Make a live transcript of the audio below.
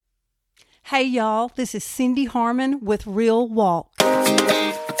Hey y'all, this is Cindy Harmon with Real Walk.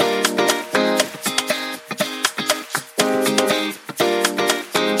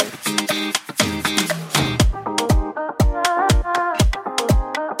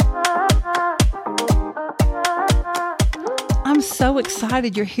 I'm so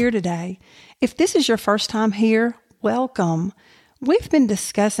excited you're here today. If this is your first time here, welcome. We've been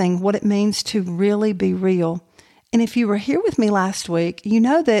discussing what it means to really be real. And if you were here with me last week, you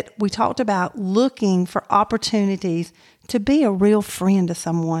know that we talked about looking for opportunities to be a real friend to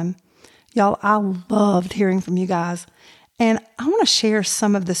someone. Y'all, I loved hearing from you guys. And I want to share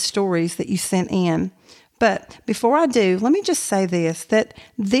some of the stories that you sent in. But before I do, let me just say this, that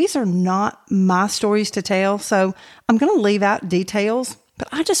these are not my stories to tell. So I'm going to leave out details, but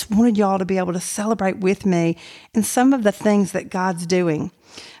I just wanted y'all to be able to celebrate with me in some of the things that God's doing.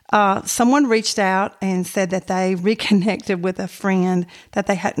 Someone reached out and said that they reconnected with a friend that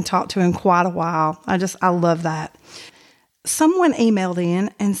they hadn't talked to in quite a while. I love that. Someone emailed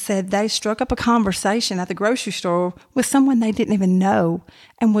in and said they struck up a conversation at the grocery store with someone they didn't even know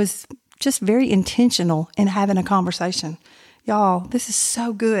and was just very intentional in having a conversation. Y'all, this is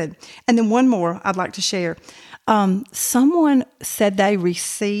so good. And then one more I'd like to share. Someone said they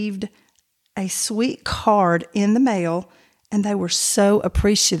received a sweet card in the mail and they were so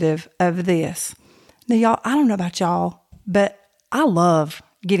appreciative of this. Now, y'all, I don't know about y'all, but I love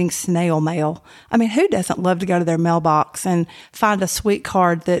getting snail mail. I mean, who doesn't love to go to their mailbox and find a sweet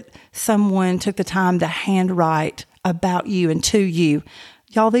card that someone took the time to handwrite about you and to you?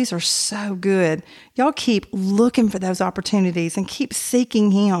 Y'all, these are so good. Y'all keep looking for those opportunities and keep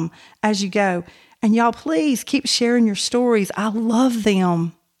seeking Him as you go. And y'all, please keep sharing your stories. I love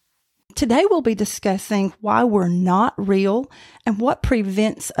them. Today we'll be discussing why we're not real and what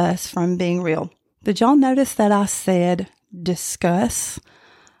prevents us from being real. Did y'all notice that I said discuss?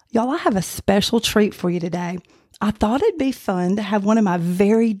 Y'all, I have a special treat for you today. I thought it'd be fun to have one of my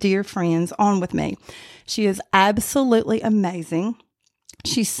very dear friends on with me. She is absolutely amazing.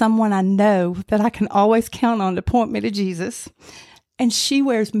 She's someone I know that I can always count on to point me to Jesus. And she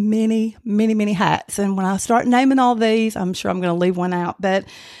wears many, many, many hats. And when I start naming all these, I'm sure I'm going to leave one out. But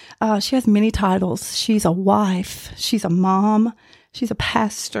she has many titles. She's a wife. She's a mom. She's a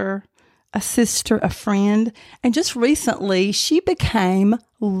pastor, a sister, a friend. And just recently, she became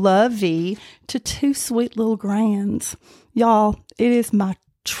lovey to two sweet little grands. Y'all, it is my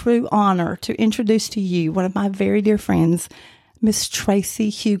true honor to introduce to you one of my very dear friends, Miss Traci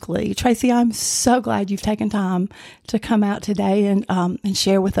Huguley. Traci, I'm so glad you've taken time to come out today and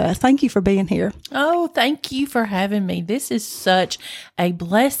share with us. Thank you for being here. Oh, thank you for having me. This is such a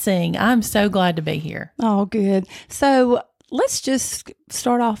blessing. I'm so glad to be here. Oh, good. So let's just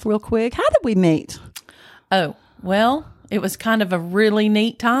start off real quick. How did we meet? Oh, well, it was kind of a really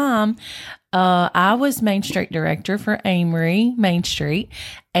neat time. I was Main Street Director for Amory Main Street,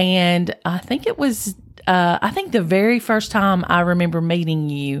 and I think it was the very first time I remember meeting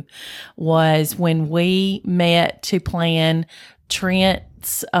you was when we met to plan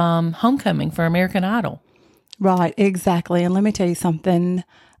Trent's homecoming for American Idol. Right, exactly. And let me tell you something.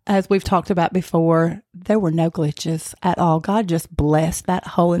 As we've talked about before, there were no glitches at all. God just blessed that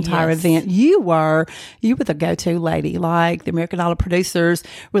whole entire event. You were the go-to lady. Like the American Idol producers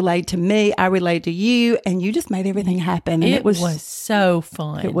relayed to me, I relayed to you, and you just made everything happen. And it was so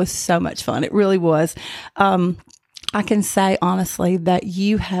fun. It was so much fun. It really was. I can say honestly that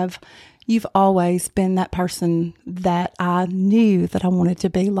you've always been that person that I knew that I wanted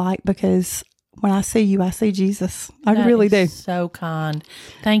to be like, because when I see you, I see Jesus. I really do. So kind.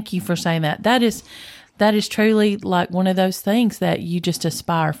 Thank you for saying that. That is truly like one of those things that you just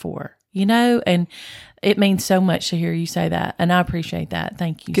aspire for, you know, and it means so much to hear you say that. And I appreciate that.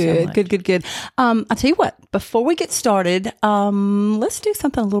 Thank you so much. Good. I'll tell you what, before we get started, let's do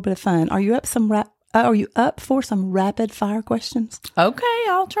something a little bit of fun. Are you up for some rapid fire questions? Okay,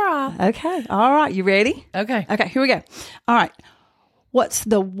 I'll try. Okay. All right. You ready? Okay, here we go. All right. What's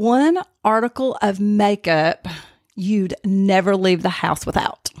the one article of makeup you'd never leave the house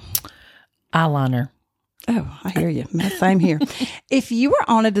without? Eyeliner. Oh, I hear you. Same here. If you were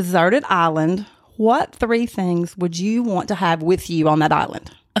on a deserted island, what three things would you want to have with you on that island?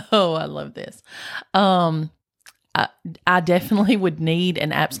 Oh, I love this. I definitely would need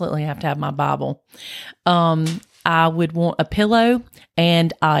and absolutely have to have my Bible. I would want a pillow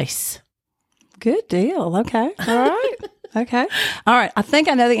and ice. Good deal. Okay. All right. Okay. All right. I think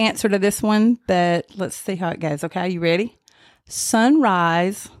I know the answer to this one, but let's see how it goes. Okay. You ready?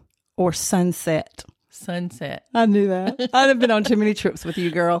 Sunrise or sunset? Sunset. I knew that. I've been on too many trips with you,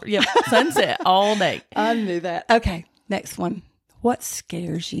 girl. Yep. Sunset all day. I knew that. Okay. Next one. What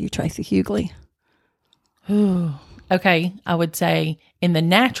scares you, Traci Huguley? Ooh. Okay, I would say in the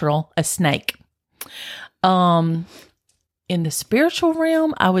natural, a snake. In the spiritual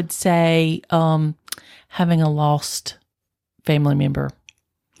realm, I would say having a lost family member.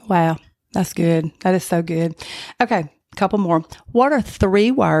 Wow, that's good. That is so good. Okay, a couple more. What are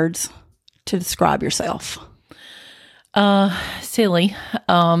 3 words to describe yourself? Silly.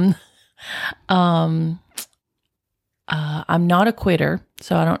 I'm not a quitter,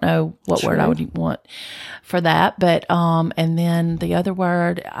 so I don't know what word I would want for that. But and then the other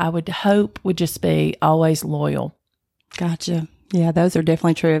word I would hope would just be always loyal. Gotcha. Yeah, those are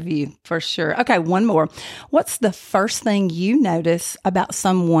definitely true of you for sure. Okay, one more. What's the first thing you notice about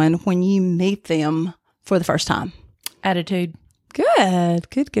someone when you meet them for the first time? Attitude. Good.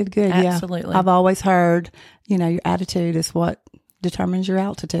 Absolutely. Yeah. I've always heard, your attitude is what determines your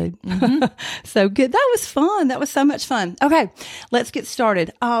altitude. Mm-hmm. So good. That was fun. That was so much fun. Okay, let's get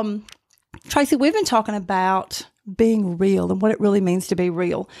started. Traci, we've been talking about being real and what it really means to be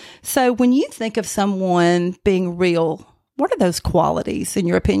real. So when you think of someone being real, what are those qualities in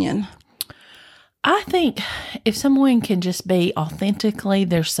your opinion? I think if someone can just be authentically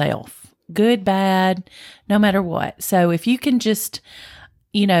their self, good, bad, no matter what. So if you can just,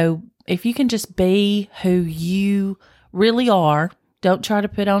 be who you really are, don't try to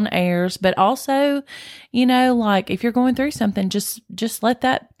put on airs, but also, like if you're going through something, just let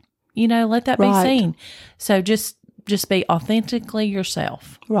that, be seen. So just be authentically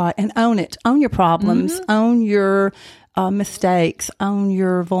yourself. Right. And own it. Own your problems. Mm-hmm. Own your mistakes. Own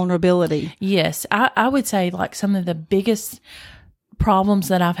your vulnerability. Yes. I would say like some of the biggest problems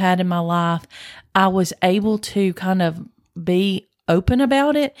that I've had in my life, I was able to kind of be open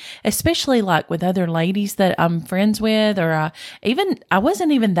about it, especially like with other ladies that I'm friends with, or I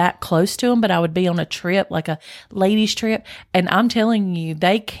wasn't even that close to them, but I would be on a trip, like a ladies trip. And I'm telling you,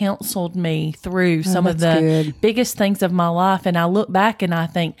 they counseled me through some of the biggest things of my life. And I look back and I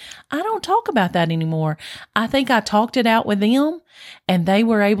think, I don't talk about that anymore. I think I talked it out with them and they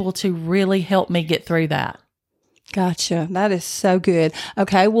were able to really help me get through that. Gotcha. That is so good.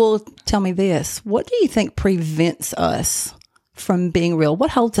 Okay. Well, tell me this. What do you think prevents us from being real?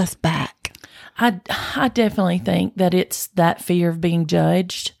 What holds us back? I definitely think that it's that fear of being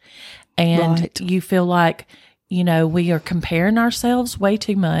judged. And you feel like, we are comparing ourselves way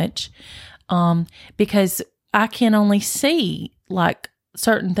too much because I can only see like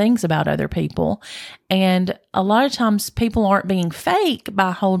certain things about other people. And a lot of times people aren't being fake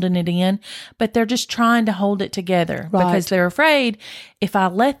by holding it in, but they're just trying to hold it together because they're afraid if I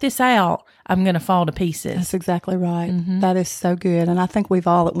let this out, I'm going to fall to pieces. That's exactly right. Mm-hmm. That is so good. And I think we've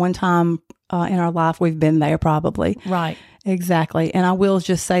all at one time in our life, we've been there probably. Right. Exactly. And I will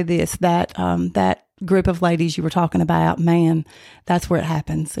just say this, that that group of ladies you were talking about, man, that's where it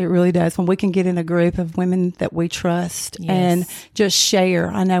happens. It really does. When we can get in a group of women that we trust and just share.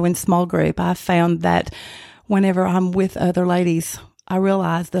 I know in small group, I found that whenever I'm with other ladies, I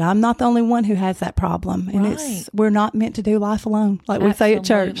realize that I'm not the only one who has that problem. And we're not meant to do life alone. Like we say at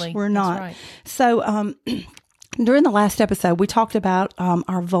church, we're not. Right. So, during the last episode, we talked about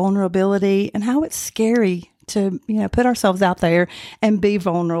our vulnerability and how it's scary to, put ourselves out there and be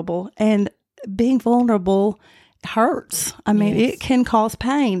vulnerable. And being vulnerable hurts. I mean, it can cause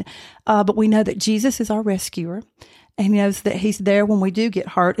pain. But we know that Jesus is our rescuer and he knows that he's there when we do get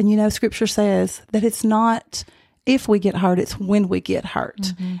hurt. And, Scripture says that it's not if we get hurt, it's when we get hurt.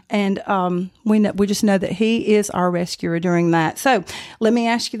 Mm-hmm. And we just know that he is our rescuer during that. So let me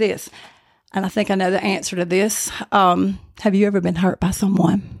ask you this. And I think I know the answer to this. Have you ever been hurt by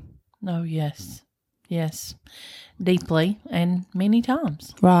someone? Oh, yes. Yes. Deeply and many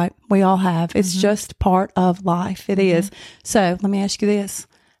times. Right. We all have. It's just part of life. It is. So let me ask you this.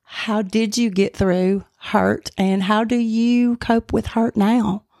 How did you get through hurt and how do you cope with hurt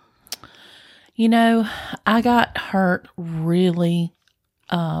now? I got hurt really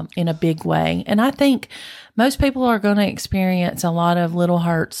in a big way. And I think most people are going to experience a lot of little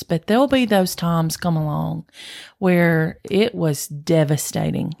hurts, but there'll be those times come along where it was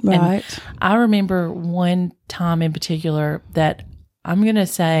devastating. Right. And I remember one time in particular that I'm going to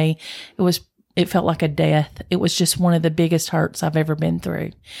say it felt like a death. It was just one of the biggest hurts I've ever been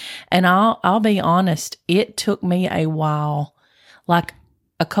through. And I'll be honest, it took me a while, like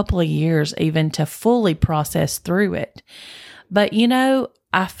a couple of years even, to fully process through it. But,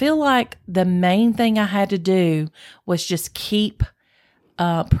 I feel like the main thing I had to do was just keep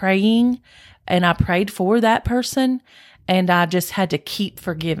praying, and I prayed for that person, and I just had to keep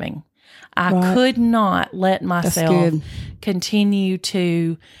forgiving. I could not let myself continue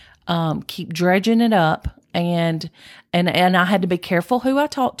to keep dredging it up and I had to be careful who I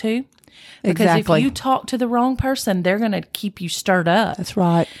talked to. Because Exactly. if you talk to the wrong person, they're going to keep you stirred up. That's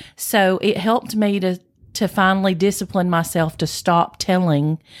right. So it helped me to finally discipline myself to stop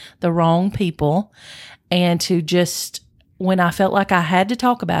telling the wrong people, and to just, when I felt like I had to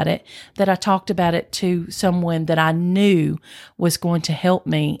talk about it, that I talked about it to someone that I knew was going to help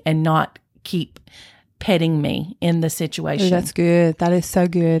me and not keep petting me in the situation. Ooh, that's good. That is so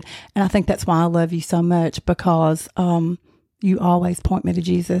good. And I think that's why I love you so much, because you always point me to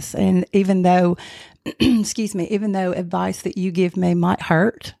Jesus. And even though, even though advice that you give me might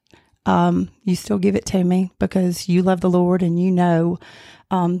hurt, you still give it to me because you love the Lord, and you know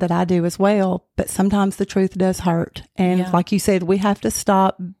that I do as well. But sometimes the truth does hurt. And like you said, we have to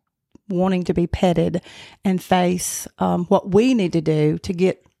stop wanting to be petted and face what we need to do to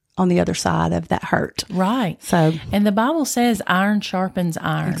get on the other side of that hurt. Right. So, and the Bible says iron sharpens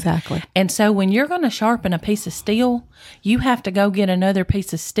iron. Exactly. And so when you're going to sharpen a piece of steel, you have to go get another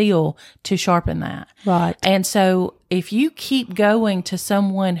piece of steel to sharpen that. Right. And so if you keep going to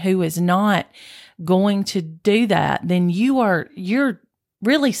someone who is not going to do that, then you're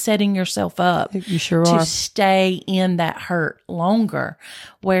really setting yourself up You sure to are. stay in that hurt longer.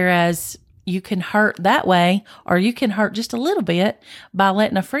 Whereas you can hurt that way, or you can hurt just a little bit by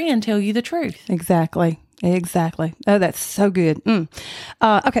letting a friend tell you the truth. Exactly. Oh, that's so good.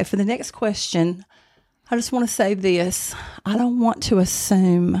 Okay, for the next question, I just want to say this. I don't want to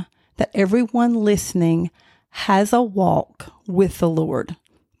assume that everyone listening has a walk with the Lord,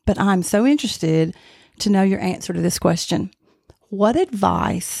 but I'm so interested to know your answer to this question. What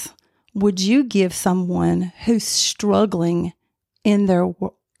advice would you give someone who's struggling in their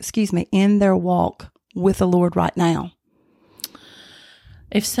walk with the Lord right now?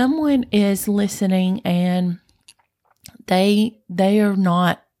 If someone is listening and they are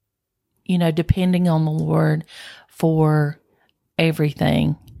not, depending on the Lord for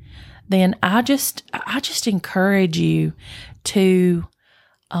everything, then I just encourage you to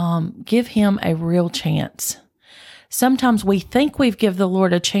give him a real chance. Sometimes we think we've given the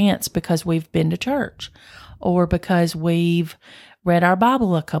Lord a chance because we've been to church or because we've read our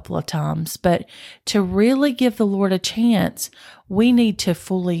Bible a couple of times. But to really give the Lord a chance, we need to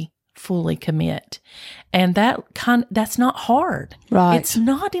fully commit. And that's not hard. Right. It's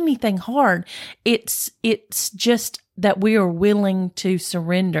not anything hard. It's just that we are willing to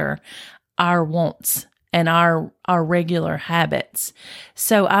surrender our wants and our regular habits.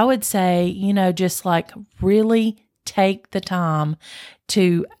 So I would say, just like really take the time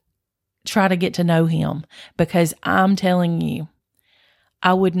to try to get to know him, because I'm telling you,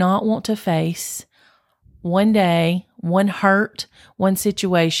 I would not want to face one day, one hurt, one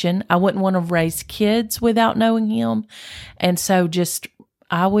situation. I wouldn't want to raise kids without knowing him. And so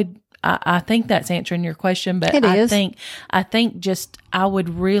I think that's answering your question, but It is. I think just I would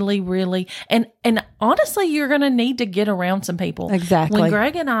really, and honestly, you're going to need to get around some people. Exactly. When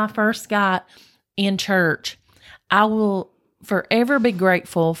Greg and I first got in church, I will forever be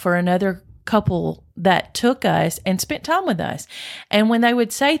grateful for another couple that took us and spent time with us. And when they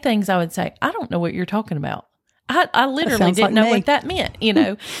would say things, I would say, I don't know what you're talking about. I literally didn't know what that meant,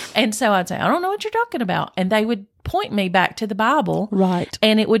 And so I'd say, I don't know what you're talking about. And they would point me back to the Bible. Right.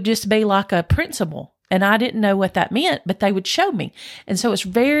 And it would just be like a principle. And I didn't know what that meant, but they would show me. And so it's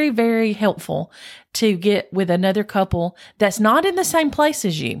very, very helpful to get with another couple that's not in the same place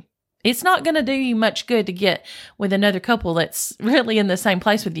as you. It's not going to do you much good to get with another couple that's really in the same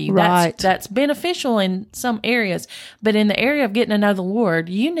place with you. Right. That's beneficial in some areas, but in the area of getting to know the Lord,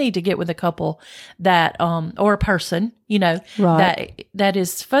 you need to get with a couple that, or a person, Right. that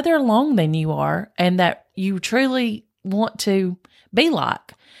is further along than you are, and that you truly want to be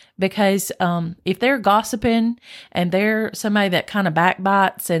like. Because if they're gossiping and they're somebody that kind of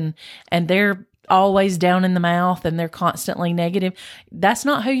backbites and they're always down in the mouth and they're constantly negative, that's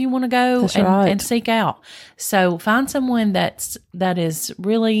not who you want to go and seek out. So find someone that is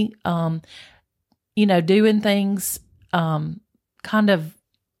really, doing things but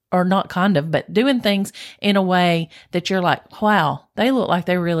doing things in a way that you're like, wow, they look like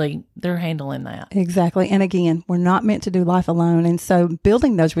they're handling that. Exactly. And again, we're not meant to do life alone. And so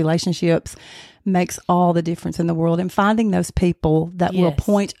building those relationships makes all the difference in the world, and finding those people that will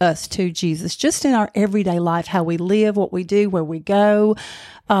point us to Jesus just in our everyday life, how we live, what we do, where we go.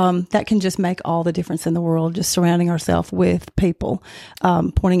 That can just make all the difference in the world, just surrounding ourselves with people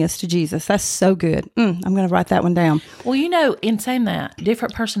pointing us to Jesus. That's so good. I'm going to write that one down. Well, in saying that,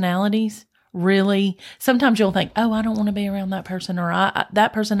 different personalities really, sometimes you'll think, oh, I don't want to be around that person, or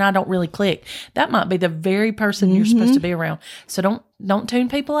that person I don't really click. That might be the very person you're supposed to be around. So don't tune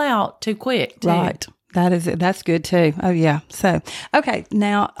people out too quick. Right. That's good too. Oh yeah. So, okay.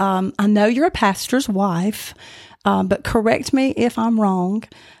 Now, I know you're a pastor's wife, but correct me if I'm wrong.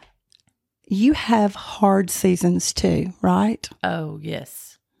 You have hard seasons too, right? Oh,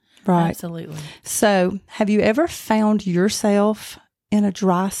 yes. Right. Absolutely. So, have you ever found yourself in a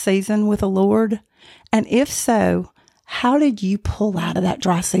dry season with the Lord? And if so, how did you pull out of that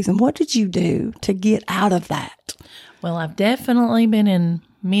dry season? What did you do to get out of that? Well, I've definitely been in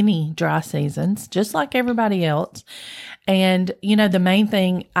many dry seasons, just like everybody else. And, the main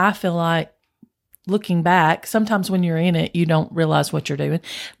thing I feel like, looking back, sometimes when you're in it, you don't realize what you're doing,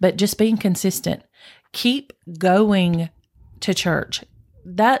 but just being consistent. Keep going to church.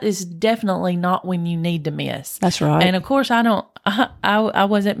 That is definitely not when you need to miss. That's right. And of course, I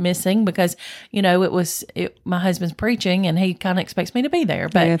wasn't missing because, my husband's preaching and he kind of expects me to be there.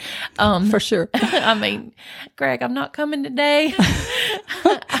 But, for sure. I mean, Greg, I'm not coming today.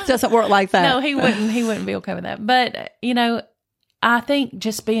 It doesn't work like that. No, he wouldn't be okay with that. But, I think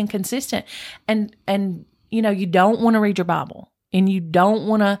just being consistent and, you don't want to read your Bible and you don't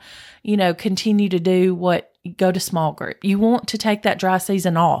want to, continue to do go to small group. You want to take that dry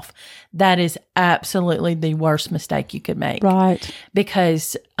season off. That is absolutely the worst mistake you could make. Right.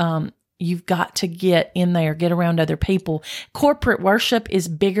 Because, you've got to get in there, get around other people. Corporate worship is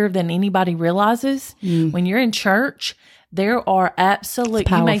bigger than anybody realizes. When you're in church, there are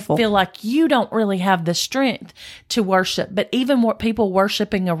you may feel like you don't really have the strength to worship, but even more people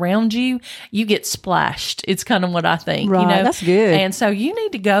worshiping around you, you get splashed. It's kind of what I think. Right, that's good. And so you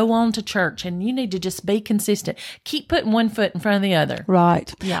need to go on to church and you need to just be consistent. Keep putting one foot in front of the other.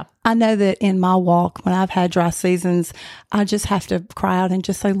 Right. Yeah. I know that in my walk, when I've had dry seasons, I just have to cry out and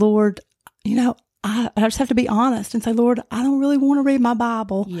just say, Lord, I just have to be honest and say, Lord, I don't really want to read my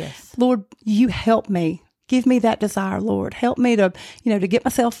Bible. Yes. Lord, you help me. Give me that desire, Lord. Help me to, to get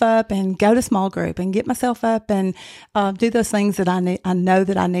myself up and go to small group and get myself up and do those things that I know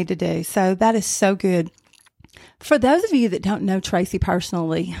that I need to do. So that is so good. For those of you that don't know Traci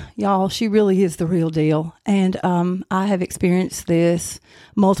personally, y'all, she really is the real deal. And I have experienced this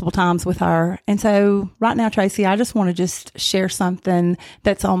multiple times with her. And so right now, Traci, I just want to just share something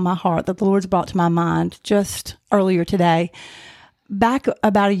that's on my heart that the Lord's brought to my mind just earlier today. Back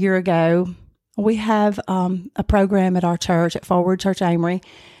about a year ago, we have a program at our church, at Forward Church Amory.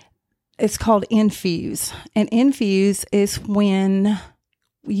 It's called Infuse. And Infuse is when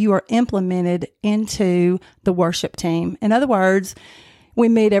you are implemented into the worship team. In other words, we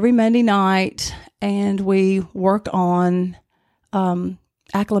meet every Monday night and we work on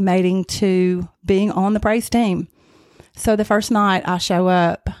acclimating to being on the praise team. So the first night I show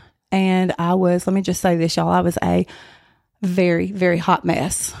up and let me just say this, y'all, I was a very, very hot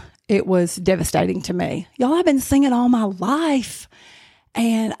mess. It was devastating to me. Y'all, I've been singing all my life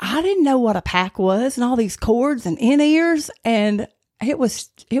and I didn't know what a pack was and all these chords and in-ears, and it was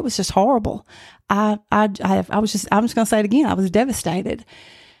just horrible. I'm just going to say it again. I was devastated.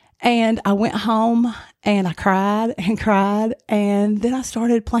 And I went home and I cried and cried. And then I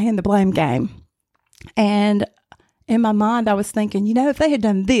started playing the blame game. And in my mind, I was thinking, if they had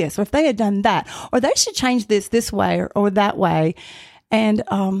done this, or if they had done that, or they should change this way or that way. And,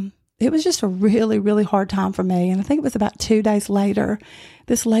 it was just a really, really hard time for me. And I think it was about 2 days later,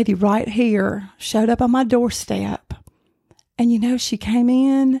 this lady right here showed up on my doorstep. And, she came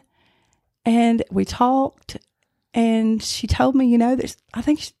in and we talked and she told me, that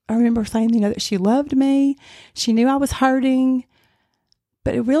I remember saying, that she loved me. She knew I was hurting,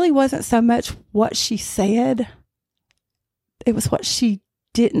 but it really wasn't so much what she said. It was what she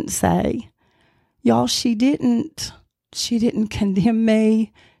didn't say. Y'all, she didn't condemn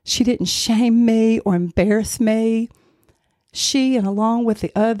me. She didn't shame me or embarrass me. She, and along with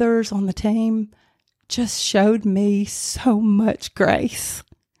the others on the team, just showed me so much grace.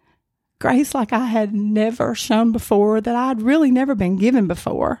 Grace like I had never shown before, that I'd really never been given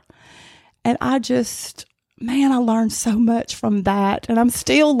before. And I learned so much from that. And I'm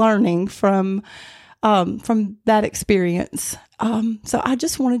still learning from that experience. So I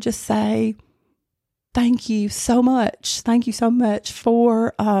just want to just say, thank you so much. Thank you so much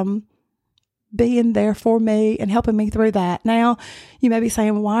for being there for me and helping me through that. Now, you may be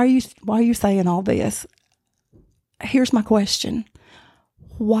saying, why are you saying all this? Here's my question.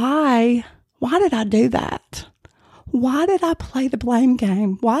 Why did I do that? Why did I play the blame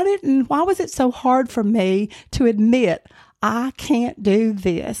game? Why was it so hard for me to admit I can't do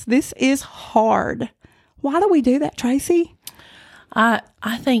this? This is hard. Why do we do that, Traci? I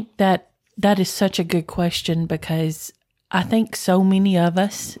think that is such a good question, because I think so many of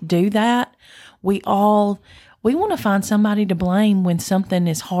us do that. We all we want to find somebody to blame when something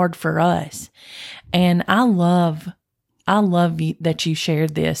is hard for us. And I love that you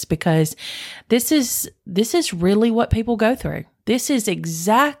shared this, because this is really what people go through. This is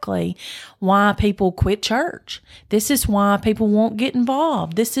exactly why people quit church. This is why people won't get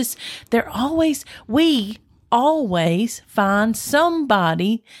involved. We always find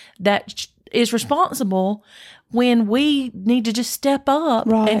somebody that is responsible when we need to just step up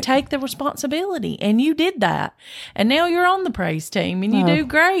and take the responsibility. And you did that. And now you're on the praise team and you do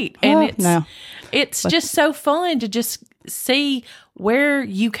great. And it's just so fun to just see where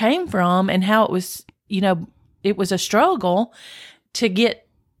you came from and how it was, it was a struggle to get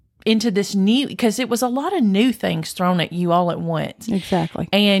into this new, because it was a lot of new things thrown at you all at once. Exactly.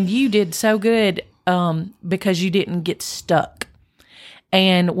 And you did so good because you didn't get stuck.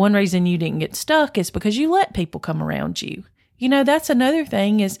 And one reason you didn't get stuck is because you let people come around you. That's another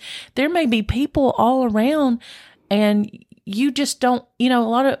thing, is there may be people all around and you just don't, a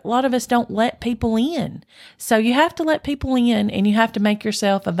lot of us don't let people in. So you have to let people in, and you have to make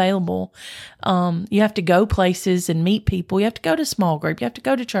yourself available. You have to go places and meet people. You have to go to small group. You have to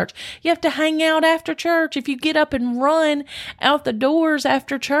go to church. You have to hang out after church. If you get up and run out the doors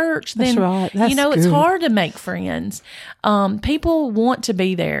after church, then, it's hard to make friends. People want to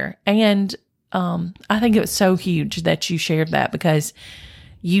be there. And I think it was so huge that you shared that, because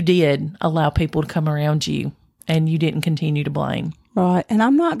you did allow people to come around you. And you didn't continue to blame. Right. And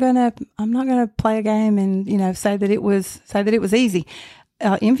I'm not gonna play a game and, say that it was easy.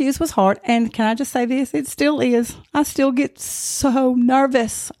 Infuse was hard. And can I just say this? It still is. I still get so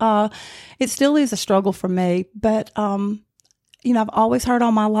nervous. It still is a struggle for me. But, I've always heard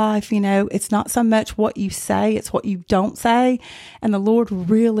all my life, it's not so much what you say, it's what you don't say. And the Lord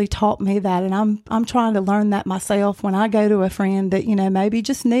really taught me that. And I'm trying to learn that myself when I go to a friend that, maybe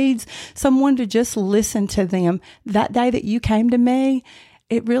just needs someone to just listen to them. That day that you came to me,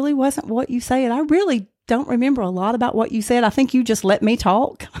 it really wasn't what you said. I really don't remember a lot about what you said. I think you just let me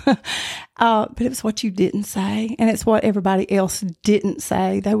talk. But it was what you didn't say. And it's what everybody else didn't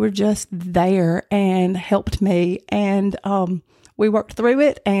say. They were just there and helped me. And, we worked through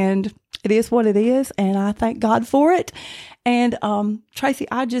it, and it is what it is, and I thank God for it. And Traci,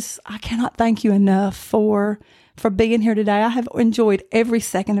 I cannot thank you enough for being here today. I have enjoyed every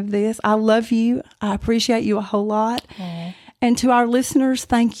second of this. I love you. I appreciate you a whole lot. Aww. And to our listeners,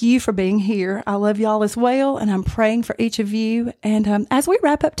 thank you for being here. I love y'all as well, and I'm praying for each of you. And as we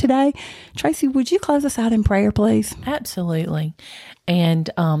wrap up today, Traci, would you close us out in prayer, please? Absolutely. And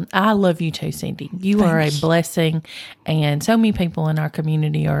I love you too, Cindy. You are a blessing, and so many people in our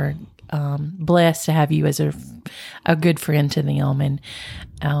community are blessed to have you as a good friend to them. And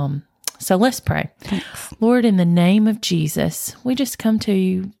so let's pray. Thanks. Lord, in the name of Jesus, we just come to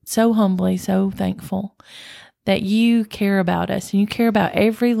you so humbly, so thankful that you care about us and you care about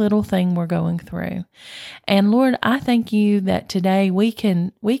every little thing we're going through. And Lord, I thank you that today we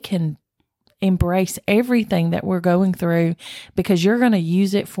can embrace everything that we're going through, because you're going to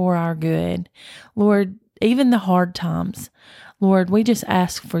use it for our good. Lord, even the hard times, Lord, we just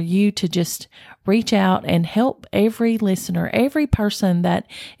ask for you to just reach out and help every listener, every person that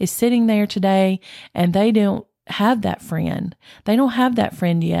is sitting there today and they don't have that friend. They don't have that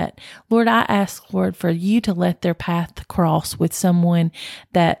friend yet. Lord, I ask, Lord, for you to let their path cross with someone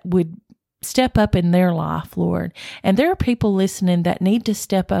that would step up in their life, Lord. And there are people listening that need to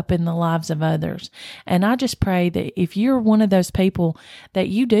step up in the lives of others. And I just pray that if you're one of those people that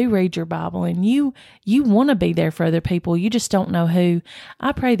you do read your Bible and you want to be there for other people, you just don't know who,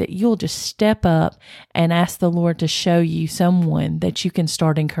 I pray that you'll just step up and ask the Lord to show you someone that you can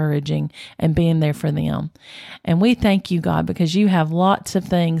start encouraging and being there for them. And we thank you, God, because you have lots of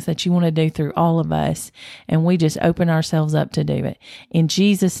things that you want to do through all of us. And we just open ourselves up to do it. In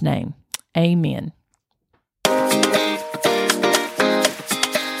Jesus' name. Amen.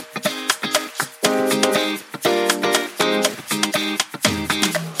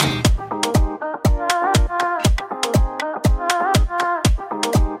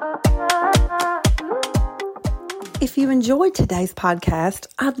 If you enjoyed today's podcast,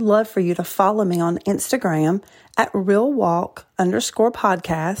 I'd love for you to follow me on Instagram at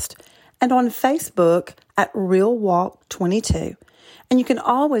realwalk_podcast and on Facebook at realwalk22. And you can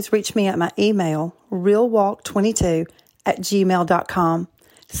always reach me at my email, realwalk22@gmail.com.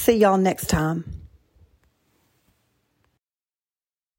 See y'all next time.